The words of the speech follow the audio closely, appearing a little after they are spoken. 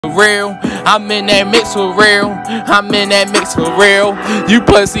Real, I'm in that mix for real. I'm in that mix for real. You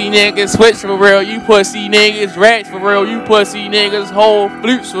pussy niggas switch for real. You pussy niggas rats for real. You pussy niggas hold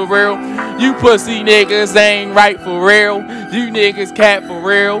flutes for real. You pussy niggas ain't right for real. You niggas cat for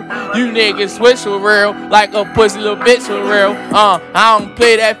real. You niggas switch for real like a pussy little bitch for real. I don't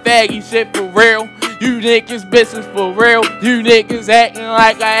play that faggy shit for real. You niggas bitches for real. You niggas acting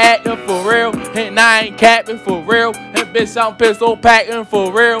like I actin' for real. And I ain't capping for real. And bitch, I'm pistol packing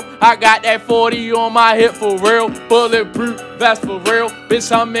for real. I got that 40 on my hip for real. Bulletproof vest for real.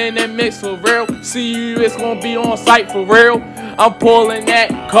 Bitch, I'm in that mix for real. See you, it's gonna be on sight for real. I'm pulling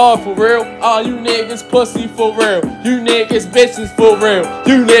that car for real. All you niggas pussy for real. You niggas bitches for real.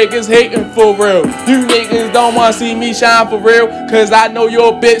 You niggas hating for real. You niggas don't wanna see me shine for real. Cause I know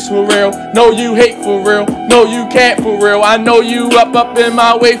you're a bitch for real. No, you hate for real. No, you can't for real. I know you up in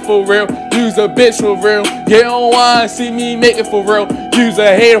my way for real. You's a bitch for real. You don't wanna see me make it for real. You's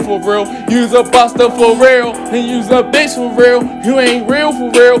a hater for real. You's a buster for real. And you's a bitch for real. You ain't real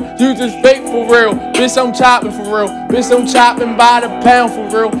for real. You just fake for real. Bitch, I'm chopping for real. Bitch, I'm chopping by the pound for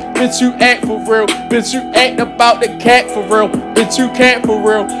real. Bitch, you act for real. Bitch, you act about the cat for real. Bitch, you can't for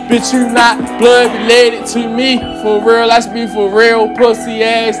real. Bitch, you not blood related to me for real. Let's be for real. Pussy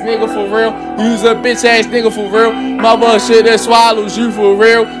ass nigga for real. You's a bitch ass nigga for real. Mother shit that swallows you for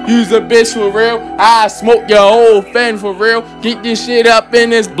real. You's a bitch for real. I smoke your whole fan for real. Get this shit up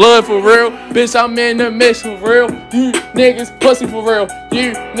in this blood for real. Bitch, I'm in the mix for real. You niggas pussy for real.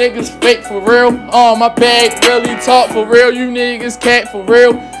 You niggas fake for real. My bag really talk for real. You niggas cat for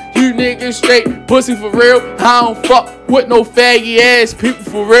real. You niggas straight pussy for real. I don't fuck with no faggy ass people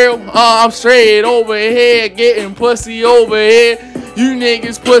for real. I'm straight over here getting pussy over here. You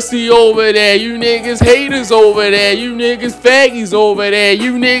niggas pussy over there. You niggas haters over there. You niggas faggies over there.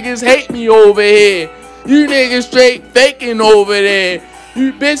 You niggas hate me over here. You niggas straight faking over there.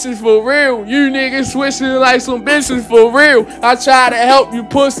 You bitches for real. You niggas switching like some bitches for real. I try to help you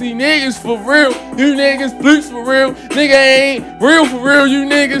pussy niggas for real. You niggas flutes for real. Nigga ain't real for real. You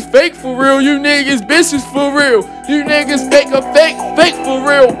niggas fake for real. You niggas bitches for real. You niggas fake a fake for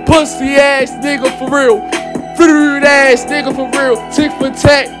real. Pussy ass nigga for real. Fruit ass nigga for real. Tick for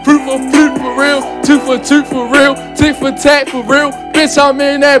tack, fruit for flute for real. Tooth for tooth for real. Tick for tack for real. Bitch, I'm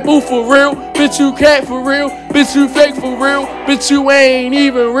in that booth for real. Bitch, you cat for real. Bitch, you fake for real. Bitch, you ain't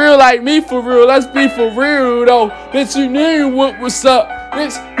even real like me for real. Let's be for real though. Bitch, you knew what's up.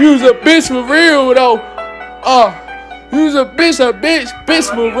 Bitch, you's a bitch for real though. You's a bitch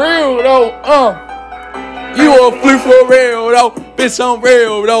for real though. You a flute for real though. Bitch, I'm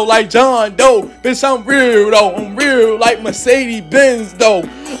real though, like John Doe. Bitch, I'm real though. I'm real like Mercedes Benz though.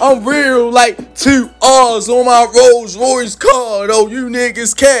 I'm real like 2 R's on my Rolls Royce car though. You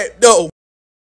niggas cat though.